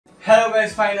Hello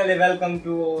guys, finally welcome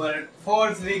to our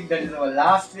fourth week, that is our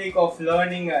last week of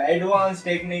learning advanced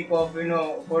technique of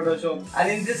Photoshop.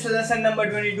 And in this lesson number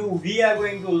 22 we are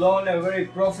going to learn a very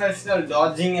professional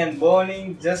dodging and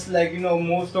burning, just like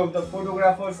most of the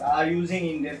photographers are using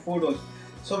in their photos.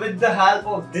 So with the help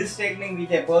of this technique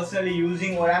which I personally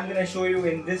using, or I'm gonna show you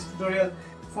in this tutorial,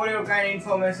 for your kind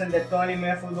information, that Tony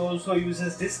Mahfood also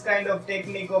uses this kind of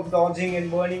technique of dodging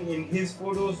and burning in his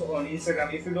photos on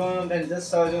Instagram. If you don't know, then just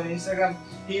search on Instagram.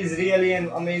 He is really an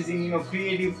amazing,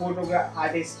 creative photograph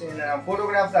artist, and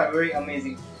photographs are very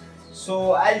amazing.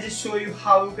 So I'll just show you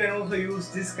how you can also use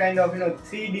this kind of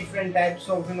three different types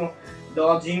of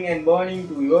dodging and burning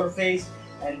to your face,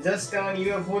 and just turn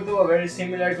your photo very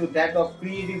similar to that of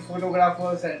creative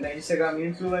photographers and the Instagram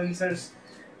influencers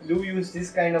do use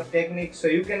this kind of technique. So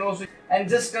you can also and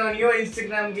just turn your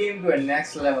Instagram game to a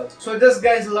next level. So just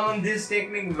guys, learn this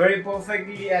technique very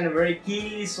perfectly and very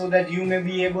keenly so that you may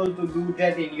be able to do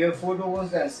that in your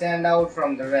photos and stand out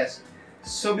from the rest.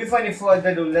 So before any further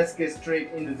ado, let's get straight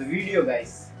into the video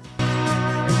guys.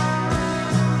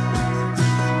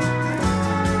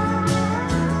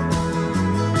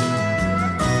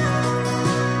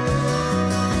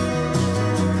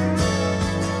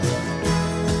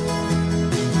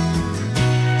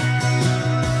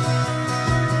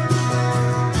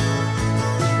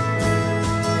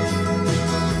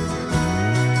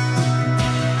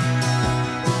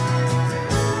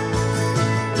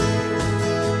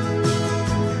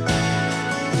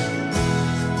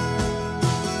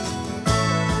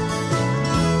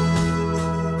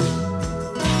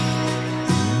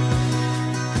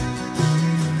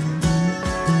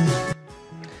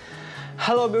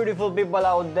 Hello beautiful people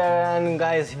out there, and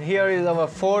guys, here is our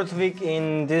fourth week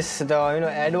in this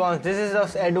advanced. This is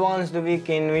the advanced week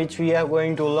in which we are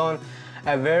going to learn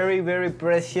a very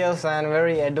precious and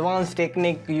very advanced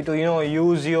technique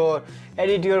to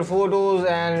edit your photos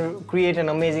and create an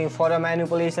amazing photo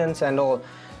manipulations and all.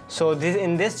 So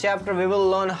in this chapter we will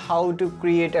learn how to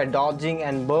create a dodging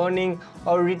and burning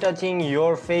or retouching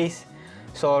your face.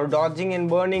 So dodging and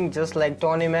burning, just like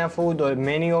Tony Mahfood or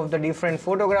many of the different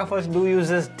photographers do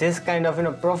uses this kind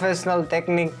of professional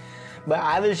technique, but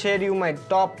I will share you my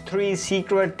top 3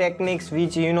 secret techniques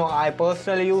which I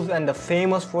personally use and the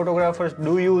famous photographers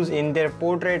do use in their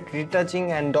portrait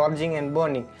retouching and dodging and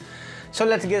burning. So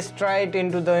let's get straight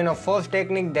into the first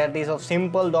technique, that is of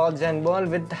simple dodge and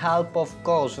burn with the help of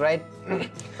curves, right?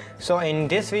 So in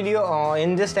this video,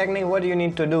 in this technique, what you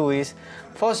need to do is,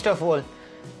 first of all,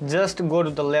 just go to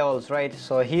the levels, right?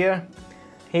 So here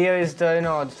is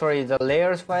the the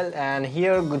layers file, and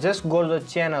here just go to the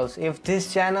channels. If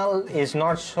this channel is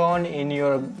not shown in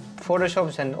your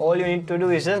Photoshops, and all you need to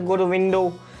do is just go to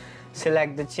window,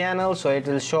 select the channel, so it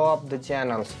will show up the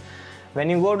channels. When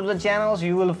you go to the channels,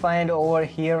 you will find over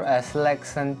here a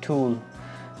selection tool,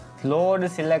 load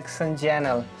selection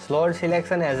channel, load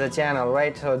selection as a channel,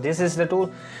 right? So this is the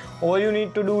tool. All you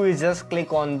need to do is just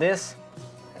click on this.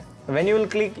 When you will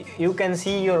click, you can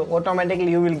see automatically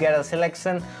you will get a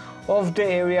selection of the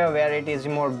area where it is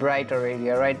more brighter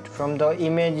area, right? From the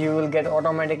image you will get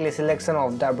automatically selection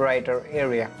of the brighter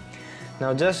area.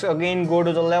 Now just again go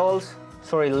to the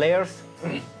layers.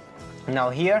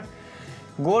 Now here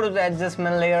go to the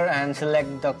adjustment layer and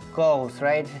select the curves,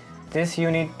 right? This you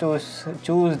need to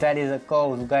choose, that is a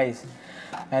curve guys,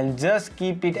 and just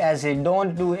keep it as it.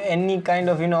 Don't do any kind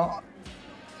of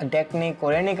technique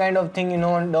or any kind of thing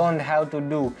don't have to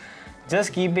do.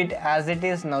 Just keep it as it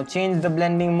is. Now change the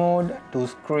blending mode to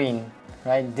screen,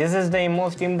 right? This is the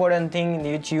most important thing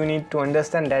which you need to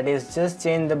understand, that is just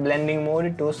change the blending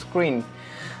mode to screen.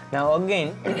 Now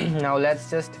again now let's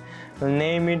just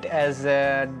name it as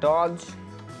dodge,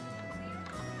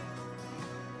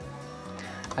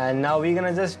 and now we're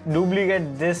gonna just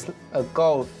duplicate this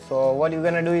curve. So what you're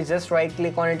gonna do is just right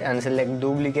click on it and select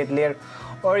duplicate layer,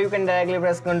 or you can directly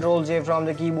press Ctrl J from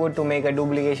the keyboard to make a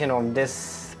duplication of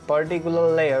this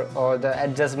particular layer or the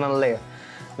adjustment layer.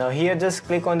 Now here just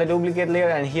click on the duplicate layer,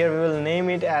 and here we will name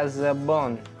it as a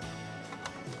burn,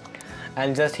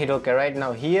 and just hit OK. Right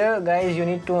now here guys, you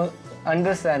need to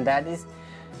understand, that is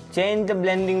change the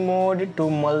blending mode to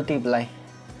multiply.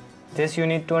 This you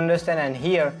need to understand, and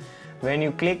here when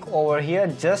you click over here,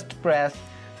 just press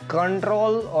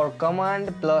Ctrl or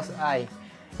Command plus I.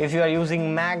 If you are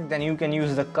using Mac, then you can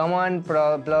use the Command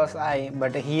plus I,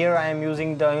 but here I am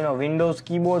using the Windows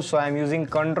keyboard, so I am using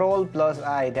Ctrl plus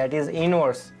I, that is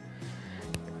inverse.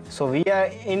 So we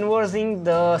are inversing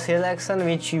the selection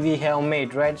which we have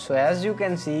made, right? So as you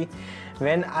can see,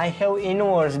 when I have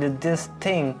inversed this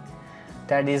thing,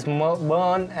 that is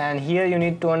burn, and here you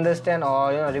need to understand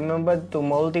or remember to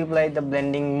multiply the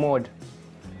blending mode.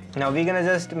 Now we're gonna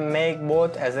just make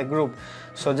both as a group.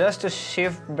 So just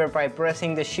shift by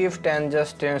pressing the shift and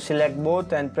just select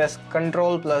both and press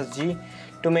Ctrl plus G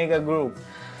to make a group.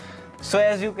 So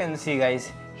as you can see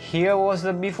guys, here was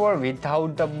the before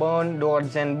without the burn,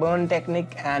 dodge and burn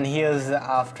technique, and here's the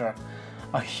after.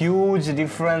 A huge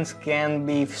difference can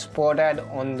be spotted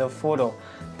on the photo.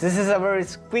 This is a very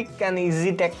quick and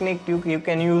easy technique you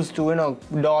can use to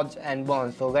dodge and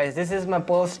burn. So guys, this is my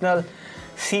personal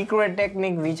secret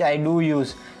technique which I do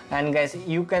use, and guys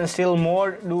you can still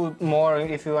do more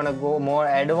if you want to go more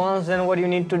advanced. Then what you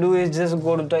need to do is just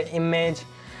go to the image,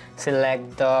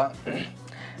 select the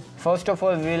first of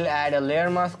all we'll add a layer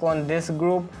mask on this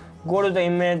group. Go to the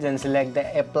image and select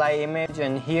the apply image,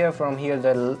 and here from here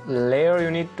the layer you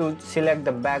need to select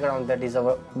the background, that is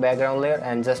our background layer,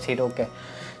 and just hit OK.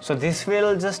 So this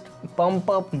will just pump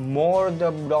up more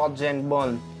the dodge and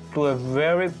burn to a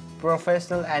very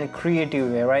professional and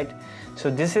creative way, right? So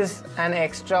this is an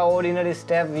extraordinary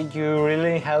step which you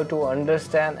really have to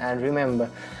understand and remember.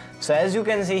 So as you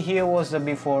can see, here was the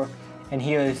before and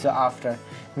here is the after.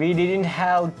 We didn't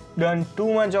have done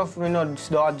too much of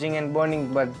dodging and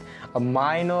burning, but a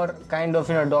minor kind of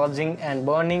dodging and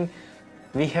burning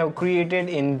we have created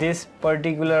in this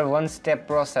particular one-step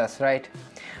process, right?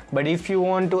 But if you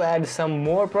want to add some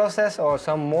more process or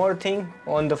some more thing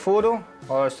on the photo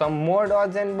or some more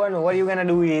dodge and burn, what you're gonna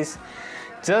do is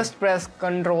just press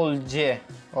Ctrl J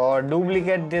or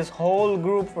duplicate this whole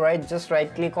group, right? Just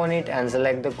right click on it and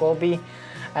select the copy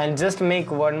and just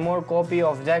make one more copy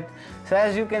of that. So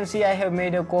as you can see, I have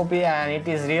made a copy and it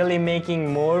is really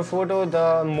making more photo,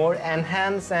 the more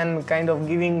enhanced and kind of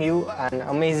giving you an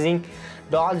amazing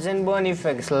dodge and burn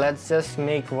effects. Let's just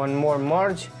make one more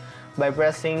merge by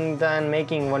pressing then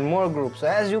making one more group. So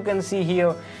as you can see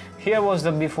here was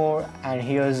the before and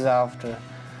here's the after.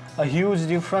 A huge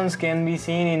difference can be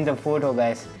seen in the photo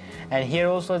guys. And here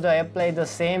also the apply the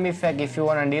same effect. If you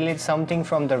want to delete something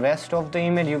from the rest of the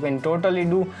image, you can totally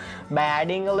do by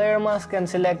adding a layer mask and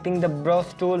selecting the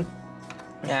brush tool,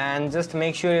 and just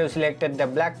make sure you selected the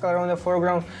black color on the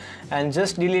foreground and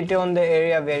just delete it on the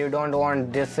area where you don't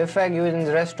want this effect. Using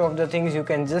the rest of the things you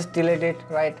can just delete it,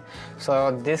 right?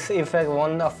 So this effect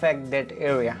won't affect that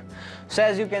area. So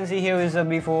as you can see, here is the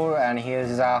before and here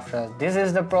is the after. This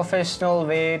is the professional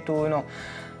way to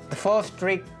the first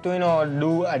trick to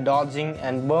do a dodging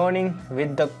and burning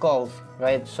with the curves,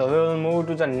 right? So we will move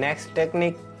to the next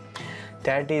technique,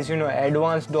 that is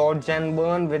advanced dodge and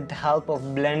burn with the help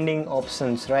of blending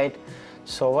options, right?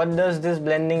 So what does this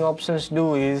blending options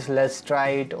do is, let's try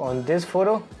it on this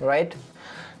photo, right?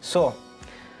 So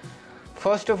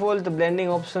first of all, the blending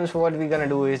options, what we're gonna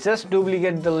do is just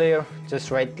duplicate the layer,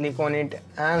 just right click on it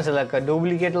and select a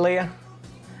duplicate layer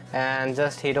and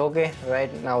just hit OK.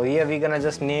 Right now here we're gonna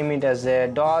just name it as a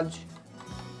dodge,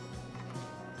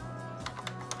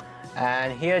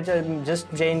 and here just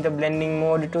change the blending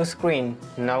mode to screen.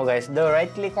 Now guys,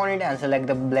 right click on it and select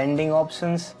the blending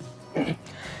options.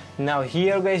 Now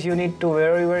here guys, you need to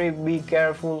very be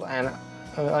careful and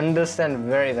understand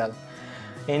very well.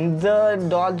 In the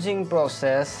dodging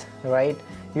process, right,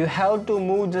 you have to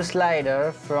move the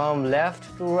slider from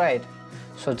left to right.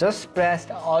 So just press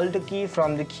the Alt key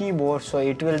from the keyboard, so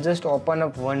it will just open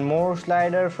up one more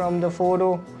slider from the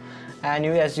photo, and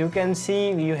as you can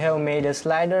see, you have made a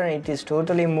slider and it is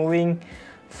totally moving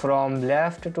from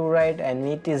left to right, and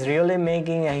it is really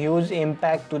making a huge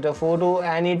impact to the photo,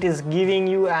 and it is giving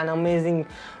you an amazing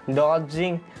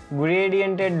dodging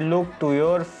gradiented look to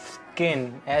your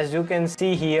skin. As you can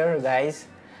see here guys,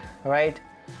 right,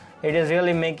 it is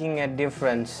really making a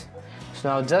difference. So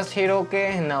now just hit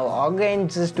OK. Now again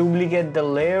just duplicate the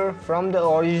layer from the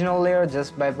original layer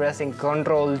just by pressing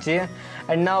Ctrl J,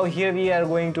 and now here we are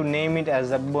going to name it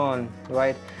as a burn,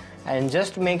 right? And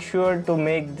just make sure to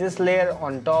make this layer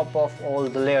on top of all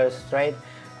the layers, right?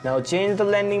 Now change the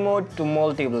blending mode to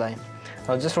multiply.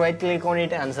 Now just right click on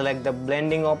it and select the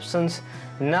blending options.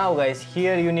 Now guys,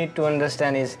 here you need to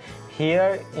understand is,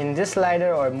 here in this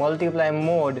slider or multiply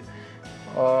mode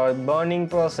or burning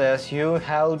process, you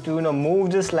have to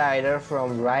move the slider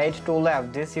from right to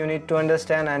left. This you need to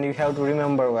understand and you have to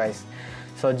remember guys.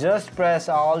 So just press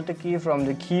Alt key from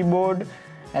the keyboard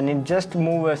and it just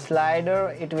move a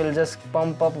slider. It will just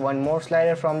pump up one more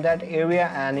slider from that area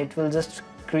and it will just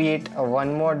create a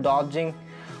one more dodging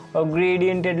or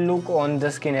gradiented look on the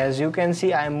skin. As you can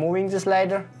see, I am moving the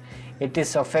slider, it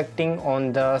is affecting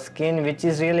on the skin, which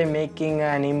is really making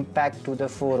an impact to the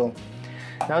photo.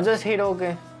 Now just hit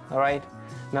OK. Alright,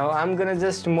 now I'm gonna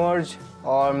just merge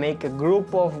or make a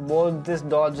group of both this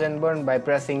dodge and burn by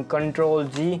pressing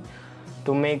Ctrl G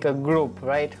to make a group,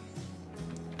 right?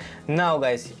 Now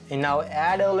guys, now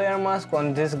add a layer mask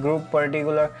on this group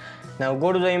particular. Now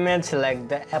go to the image, select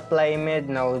the apply image.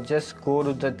 Now just go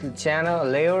to the channel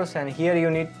layers, and here you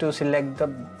need to select the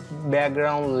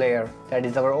background layer. That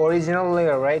is our original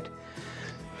layer, right?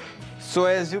 So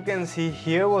as you can see,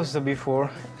 here was the before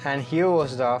and here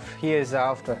was the after. Here is the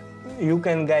after. You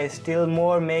can guys still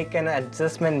more make an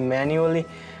adjustment manually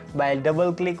by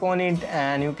double click on it,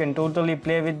 and you can totally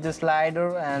play with the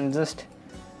slider and just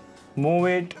move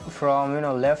it from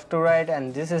left to right,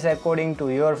 and this is according to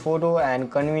your photo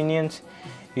and convenience.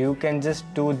 You can just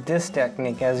do this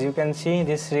technique. As you can see,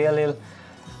 this really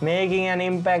making an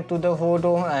impact to the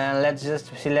photo. And let's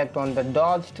just select on the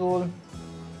dodge tool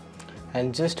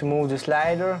and just move the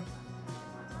slider,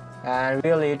 and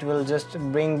really it will just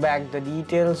bring back the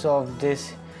details of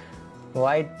this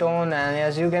white tone. And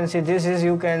as you can see, this is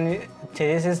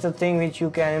the thing which you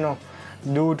can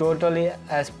do totally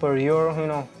as per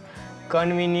your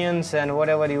convenience, and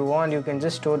whatever you want you can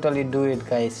just totally do it,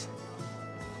 guys.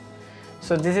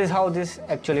 So this is how this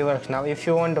actually works. Now if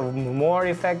you want more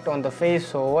effect on the face,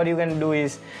 so what you can do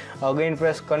is again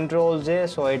press Ctrl J,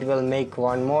 so it will make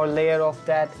one more layer of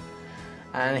that.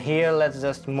 And here let's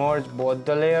just merge both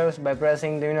the layers by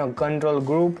pressing the control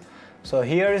group. So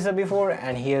here is the before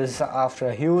and here is the after.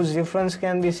 A huge difference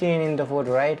can be seen in the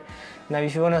photo, right? Now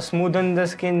if you want to smoothen the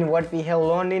skin, what we have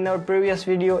learned in our previous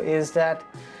video is that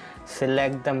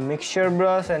select the mixture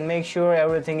brush and make sure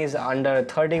everything is under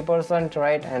 30%,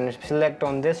 right? And select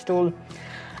on this tool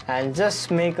and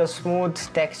just make a smooth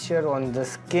texture on the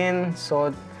skin.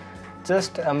 So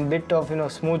just a bit of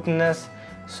smoothness,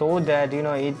 so that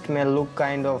it may look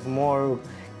kind of more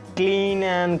clean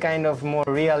and kind of more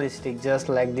realistic, just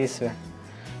like this way.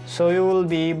 So you will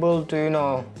be able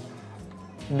to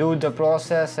do the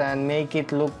process and make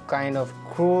it look kind of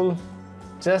cool,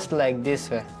 just like this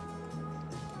way.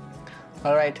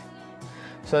 Alright,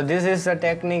 so this is the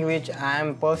technique which I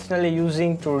am personally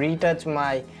using to retouch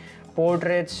my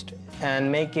portraits and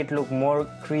make it look more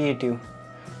creative,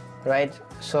 right?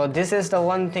 So this is the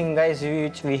one thing, guys,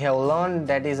 which we have learned.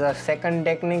 That is a second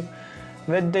technique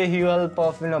with the help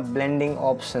of blending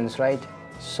options, right?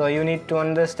 So you need to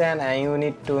understand and you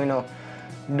need to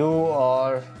do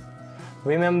or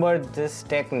remember this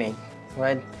technique,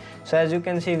 right? So as you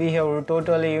can see, we have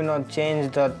totally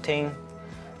changed the thing.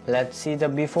 Let's see the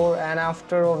before and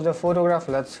after of the photograph.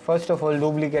 Let's first of all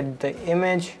duplicate the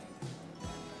image,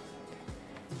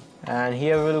 and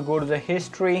here we'll go to the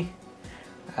history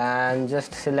and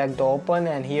just select the open,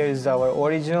 and here is our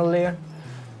original layer,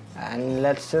 and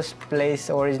let's just place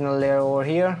original layer over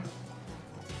here.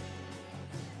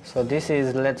 So this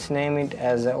is, let's name it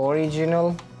as the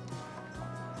original,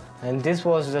 and this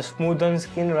was the smoothen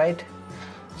skin, right?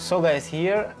 So guys,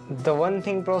 here the one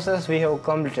thing process we have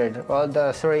completed, or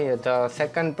the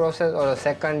second process or the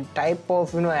second type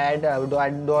of add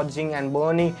dodging and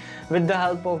burning with the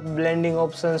help of blending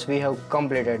options we have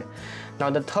completed.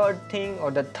 Now the third thing or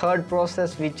the third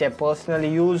process which I personally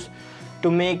use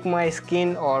to make my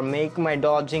skin or make my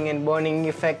dodging and burning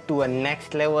effect to a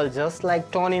next level, just like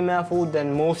Tony Mahfood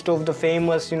and most of the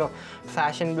famous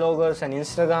fashion bloggers and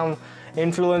Instagram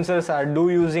influencers are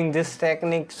using this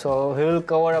technique. So we will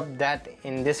cover up that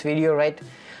in this video, right?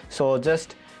 So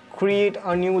just create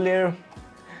a new layer,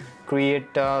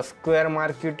 create a square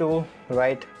marquee tool,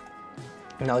 right?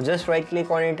 Now just right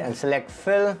click on it and select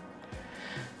fill.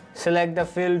 Select the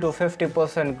fill to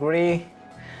 50% gray.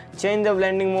 Change the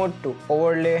blending mode to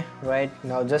overlay, right?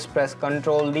 Now just press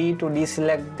Ctrl D to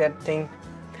deselect that thing.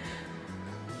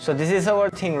 So this is our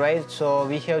thing, right? So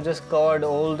we have just covered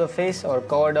all the face or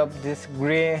covered up this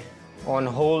gray on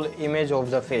whole image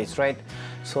of the face, right?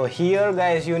 So here,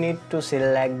 guys, you need to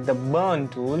select the burn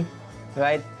tool,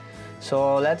 right?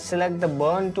 So let's select the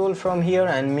burn tool from here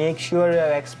and make sure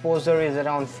your exposure is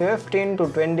around 15 to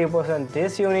 20%.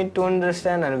 This you need to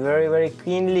understand, and very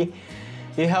keenly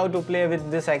you have to play with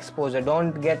this exposure.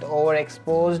 Don't get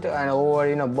overexposed and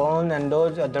over burn and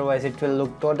those, otherwise it will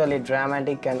look totally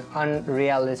dramatic and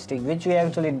unrealistic, which we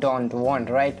actually don't want,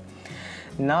 right?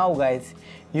 Now guys,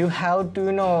 you have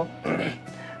to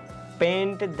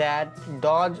paint that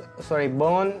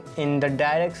burn in the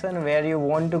direction where you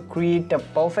want to create a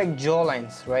perfect jaw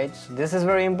lines, right? So this is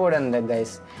very important, that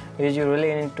guys, which you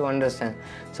really need to understand.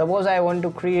 Suppose I want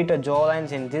to create a jaw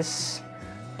lines in this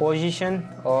position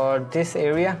or this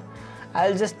area,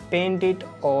 I'll just paint it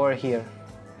over here,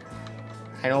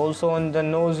 and also on the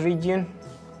nose region,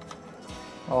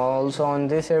 also on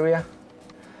this area.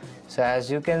 So as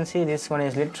you can see, this one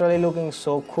is literally looking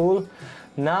so cool.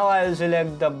 Now I will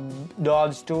select the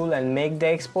dodge tool and make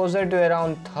the exposure to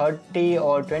around 30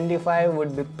 or 25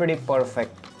 would be pretty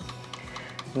perfect.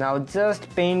 Now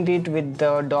just paint it with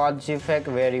the dodge effect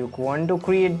where you want to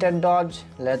create that dodge.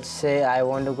 Let's say I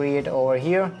want to create over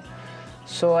here,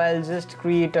 so I'll just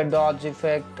create a dodge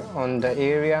effect on the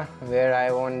area where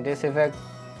I want this effect.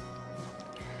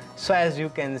 So as you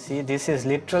can see, this is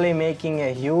literally making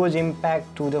a huge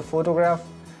impact to the photograph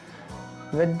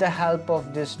with the help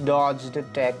of this dodged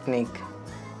technique.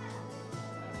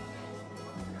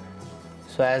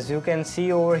 So as you can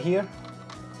see over here,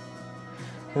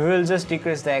 we will just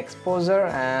decrease the exposure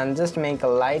and just make a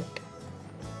light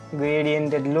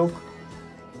gradiented look.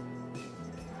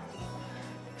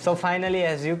 So finally,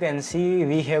 as you can see,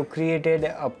 we have created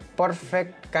a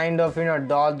perfect kind of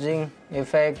dodging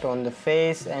effect on the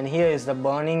face, and here is the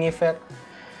burning effect.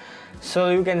 So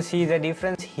you can see the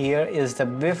difference. Here is the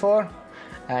before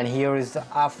and here is the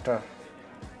after.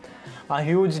 A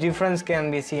huge difference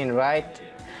can be seen, right?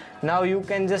 Now you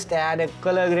can just add a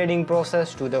color grading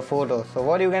process to the photo. So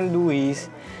what you can do is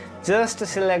just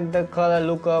select the color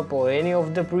lookup or any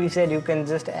of the preset. You can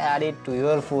just add it to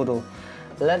your photo.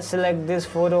 Let's select this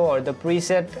photo or the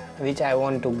preset which I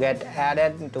want to get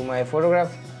added to my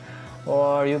photograph,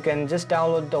 or you can just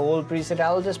download the whole preset.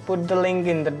 I'll just put the link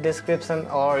in the description,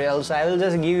 or else I will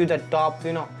just give you the top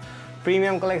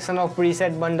premium collection of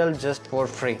preset bundle just for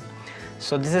free.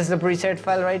 So this is the preset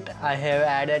file, right? I have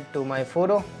added to my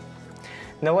photo.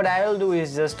 Now what I will do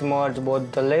is just merge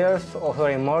both the layers,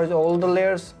 merge all the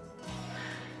layers,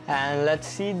 and let's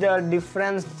see the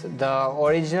difference, the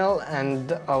original and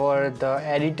the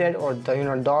edited or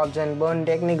the dodge and burn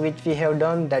technique which we have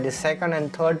done. That is second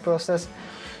and third process.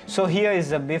 So here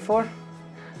is the before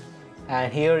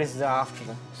and here is the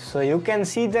after. So you can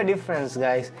see the difference,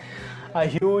 guys. A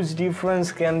huge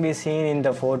difference can be seen in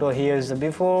the photo. Here is the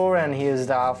before and here is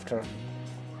the after.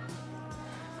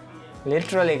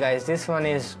 Literally, guys, this one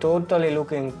is totally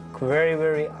looking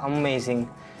very amazing.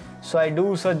 So I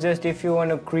do suggest, if you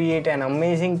want to create an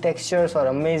amazing textures or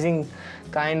amazing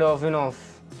kind of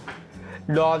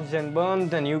dodge and burn,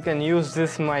 then you can use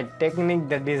this my technique.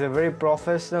 That is a very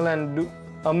professional and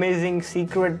amazing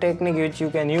secret technique which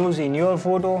you can use in your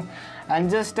photo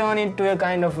and just turn it to a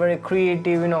kind of very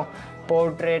creative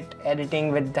portrait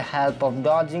editing with the help of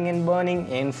dodging and burning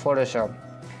in Photoshop.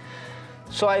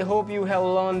 So I hope you have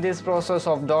learned this process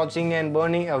of dodging and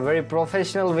burning, a very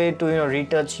professional way to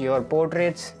retouch your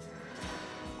portraits.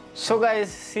 So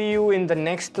guys, see you in the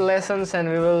next lessons, and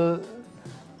we will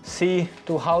see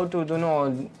to how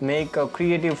to make a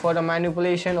creative photo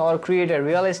manipulation or create a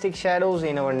realistic shadows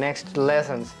in our next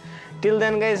lessons. Till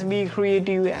then guys, be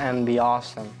creative and be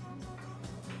awesome.